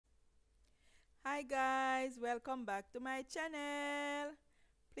Hi guys, welcome back to my channel.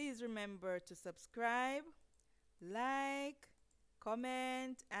 Please remember to subscribe, like,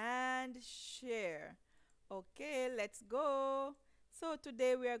 comment and share. Okay, let's go. So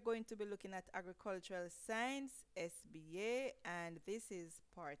today we are going to be looking at Agricultural Science SBA, and this is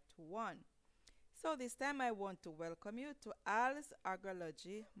part 1. So this time I want to welcome you to Al's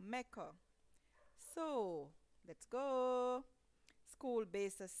Agrology Mecca. So let's go.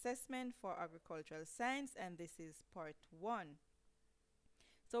 School-based assessment for agricultural science, and this is part 1.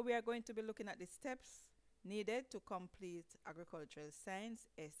 So we are going to be looking at the steps needed to complete agricultural science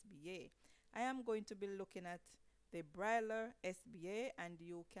SBA. I am going to be looking at the Bryler SBA, and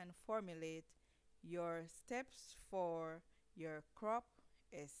you can formulate your steps for your crop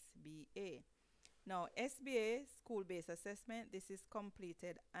SBA. Now SBA, school-based assessment, this is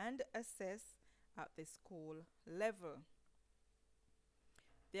completed and assessed at the school level.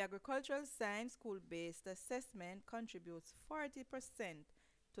 The agricultural science school-based assessment contributes 40%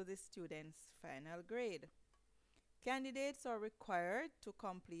 to the student's final grade. Candidates are required to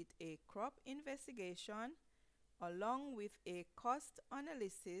complete a crop investigation along with a cost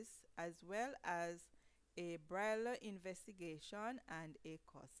analysis as well as a Bryler investigation and a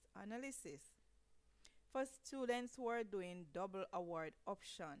cost analysis. For students who are doing double award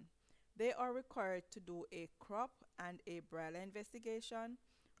option, they are required to do a crop and a Bryler investigation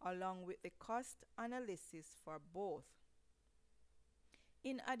along with the cost analysis for both.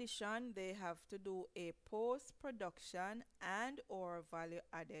 In addition, they have to do a post-production and or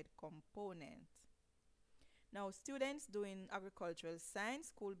value-added component. Now, students doing agricultural science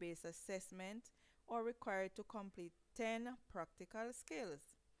school-based assessment are required to complete 10 practical skills,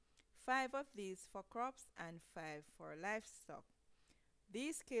 5 of these for crops and 5 for livestock.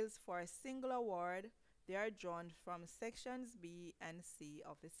 These skills for a single award, they are drawn from sections B and C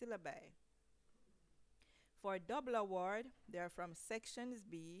of the syllabi. For double award, they are from sections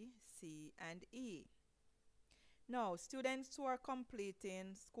B, C, and E. Now, students who are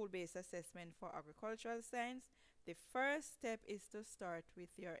completing school-based assessment for agricultural science, the first step is to start with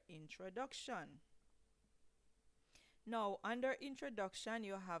your introduction. Now, under introduction,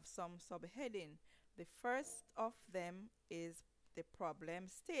 you have some subheading. The first of them is the problem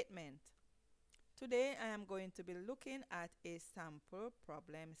statement. Today, I am going to be looking at a sample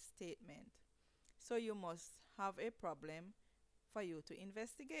problem statement. So you must have a problem for you to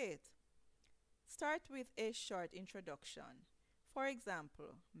investigate. Start with a short introduction. For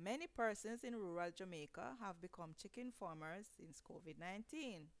example, many persons in rural Jamaica have become chicken farmers since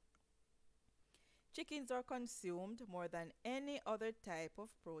COVID-19. Chickens are consumed more than any other type of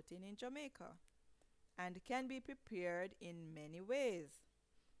protein in Jamaica and can be prepared in many ways.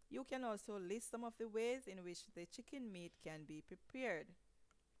 You can also list some of the ways in which the chicken meat can be prepared.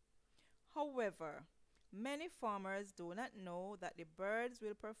 However, many farmers do not know that the birds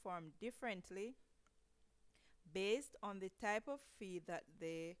will perform differently based on the type of feed that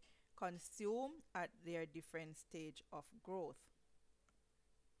they consume at their different stage of growth.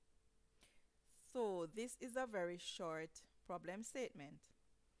 So this is a very short problem statement.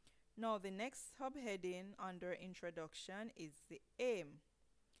 Now the next subheading under introduction is the aim.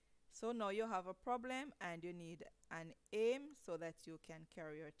 So now you have a problem and you need an aim so that you can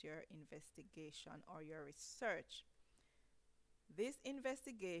carry out your investigation or your research. This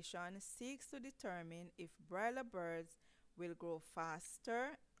investigation seeks to determine if broiler birds will grow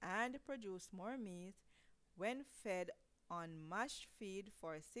faster and produce more meat when fed on mash feed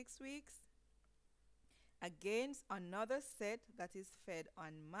for 6 weeks against another set that is fed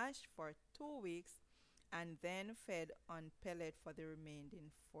on mash for 2 weeks and then fed on pellet for the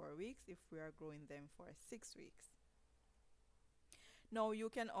remaining 4 weeks if we are growing them for 6 weeks. Now you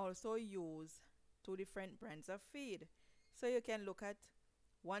can also use 2 different brands of feed. So you can look at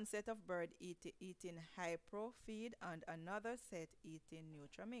one set of bird eating high pro feed and another set eating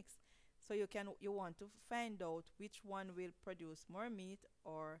Nutramix. So you want to find out which one will produce more meat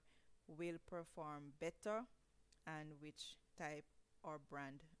or will perform better and which type or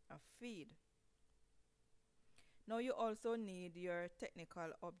brand of feed. Now you also need your technical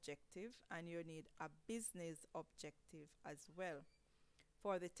objective and you need a business objective as well.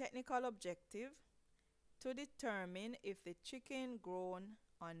 For the technical objective, to determine if the chicken grown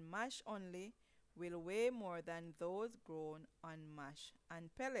on mash only will weigh more than those grown on mash and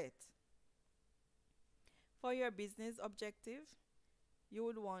pellet. For your business objective, you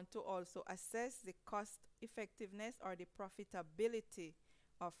would want to also assess the cost effectiveness or the profitability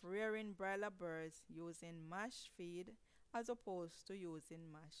of rearing broiler birds using mash feed as opposed to using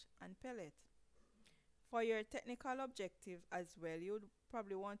mash and pellet. For your technical objective as well, you would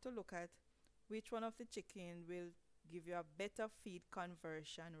probably want to look at which one of the chicken will give you a better feed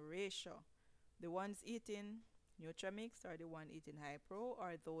conversion ratio. The ones eating Nutramix, or the one eating high pro,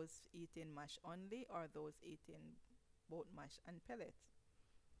 or those eating mash only, or those eating both mash and pellet.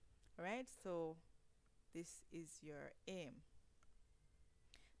 Alright, so this is your aim.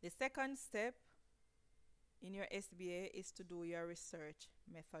 The second step in your SBA is to do your research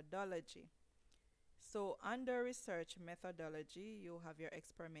methodology. So under research methodology, you have your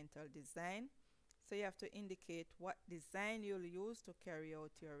experimental design. So you have to indicate what design you'll use to carry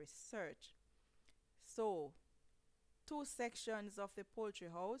out your research. So 2 sections of the poultry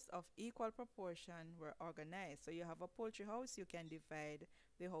house of equal proportion were organized. So you have a poultry house, you can divide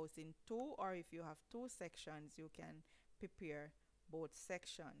the house in 2, or if you have 2 sections, you can prepare both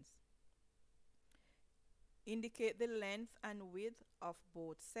sections. Indicate the length and width of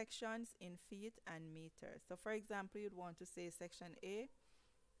both sections in feet and meters. So for example, you'd want to say section A,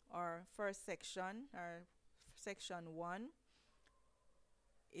 or first section, or section 1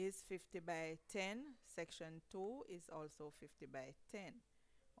 is 50 by 10, section 2 is also 50 by 10,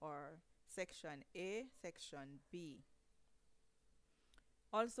 or section A, section B.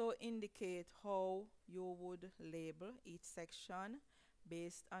 Also indicate how you would label each section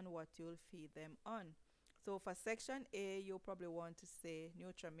based on what you'll feed them on. So for section A, you probably want to say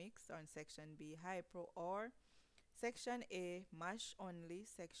Nutramix, or in section B, High Pro, or section A, mash only,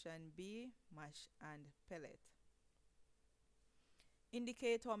 section B, mash and pellet.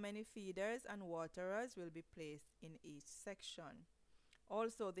 Indicate how many feeders and waterers will be placed in each section.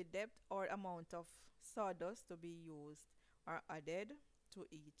 Also, the depth or amount of sawdust to be used or added to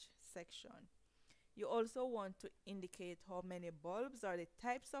each section. You also want to indicate how many bulbs or the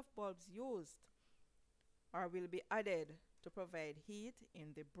types of bulbs used or will be added to provide heat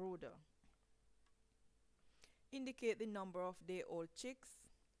in the brooder. Indicate the number of day-old chicks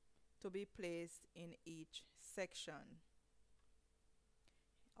to be placed in each section.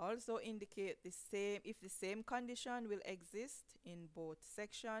 Also indicate if the same condition will exist in both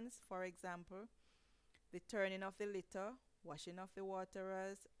sections. For example, the turning of the litter, washing of the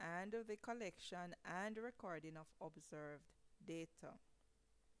waterers, and the collection and recording of observed data.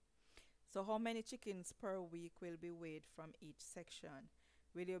 So how many chickens per week will be weighed from each section?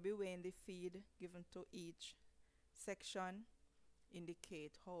 Will you be weighing the feed given to each section?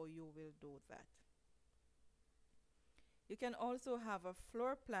 Indicate how you will do that. You can also have a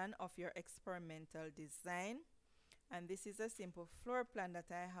floor plan of your experimental design, and this is a simple floor plan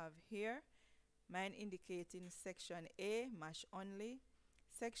that I have here. Mine indicating section A, mash only,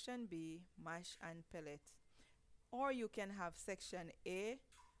 section B, mash and pellet. Or you can have section A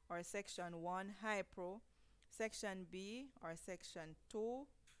or section 1, high pro, section B or section 2,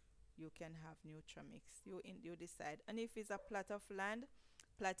 you can have Nutramix. You decide. And if it's a plot of land,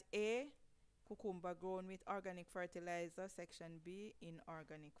 plot A, cucumber grown with organic fertilizer, section B,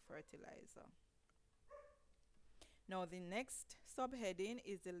 inorganic fertilizer. Now the next subheading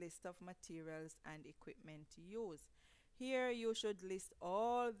is the list of materials and equipment used. Here you should list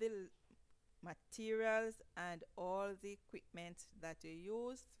all the materials and all the equipment that you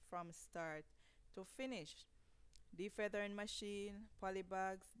use from start to finish. Defeathering machine,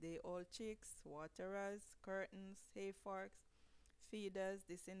 polybags, day-old chicks, waterers, curtains, hay forks, feeders,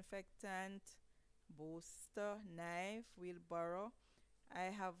 disinfectant, booster, knife, wheelbarrow.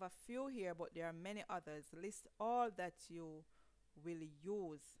 I have a few here, but there are many others. List all that you will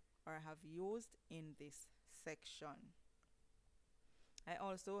use or have used in this section. I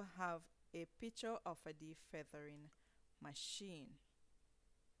also have a picture of a defeathering machine.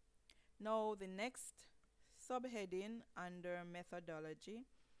 Now the next subheading under methodology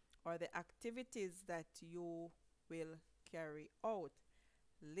or the activities that you will carry out.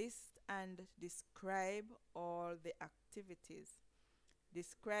 List and describe all the activities.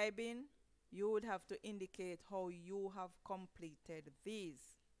 Describing, you would have to indicate how you have completed these.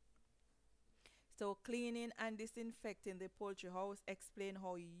 So cleaning and disinfecting the poultry house, explain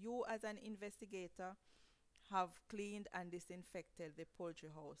how you as an investigator have cleaned and disinfected the poultry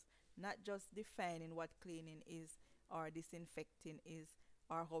house. Not just defining what cleaning is or disinfecting is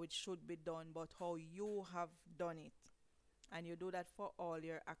or how it should be done, but how you have done it. And you do that for all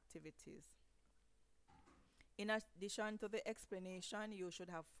your activities. In addition to the explanation, you should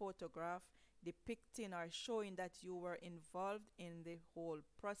have photograph depicting or showing that you were involved in the whole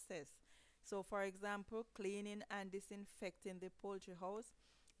process. So for example, cleaning and disinfecting the poultry house,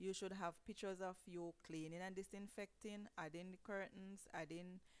 you should have pictures of you cleaning and disinfecting, adding the curtains,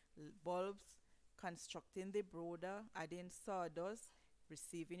 adding bulbs, constructing the brooder, adding sawdust,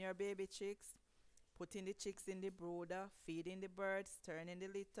 receiving your baby chicks, putting the chicks in the brooder, feeding the birds, turning the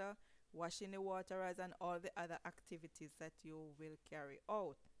litter, washing the waterers, and all the other activities that you will carry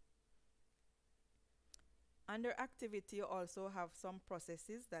out. Under activity, you also have some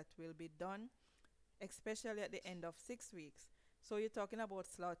processes that will be done, especially at the end of 6 weeks. So you're talking about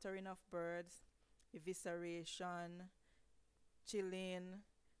slaughtering of birds, evisceration, chilling,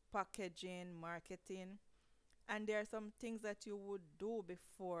 packaging, marketing. And there are some things that you would do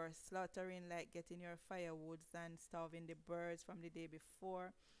before slaughtering, like getting your firewoods and starving the birds from the day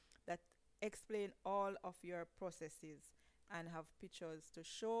before, that explain all of your processes and have pictures to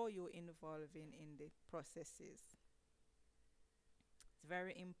show you involving in the processes. It's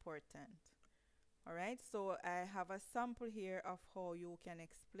very important. All right, so I have a sample here of how you can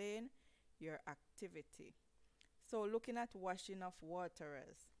explain your activity. So looking at washing of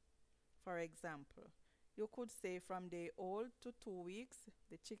waterers, for example, you could say from day old to 2 weeks,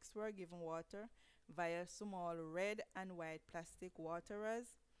 the chicks were given water via small red and white plastic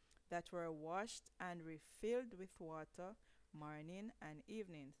waterers that were washed and refilled with water morning and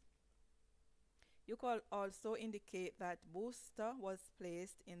evening. You could also indicate that booster was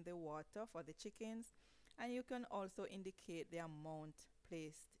placed in the water for the chickens, and you can also indicate the amount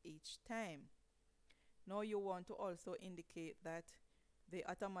placed each time. Now you want to also indicate that the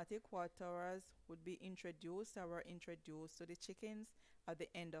automatic waterers would be introduced or were introduced to the chickens at the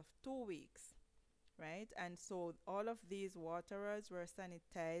end of 2 weeks, right? And so all of these waterers were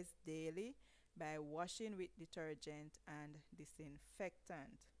sanitized daily by washing with detergent and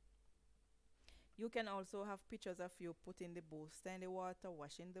disinfectant. You can also have pictures of you putting the booster in the water,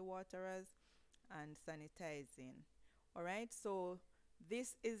 washing the waterers, and sanitizing. All right, so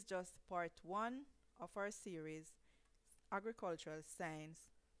this is just part 1 of our series, Agricultural Science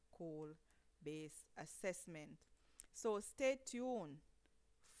School-Based Assessment. So stay tuned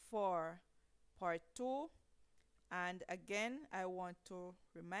for part 2. And again, I want to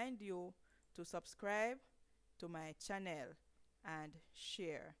remind you to subscribe to my channel and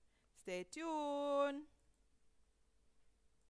share. Stay tuned.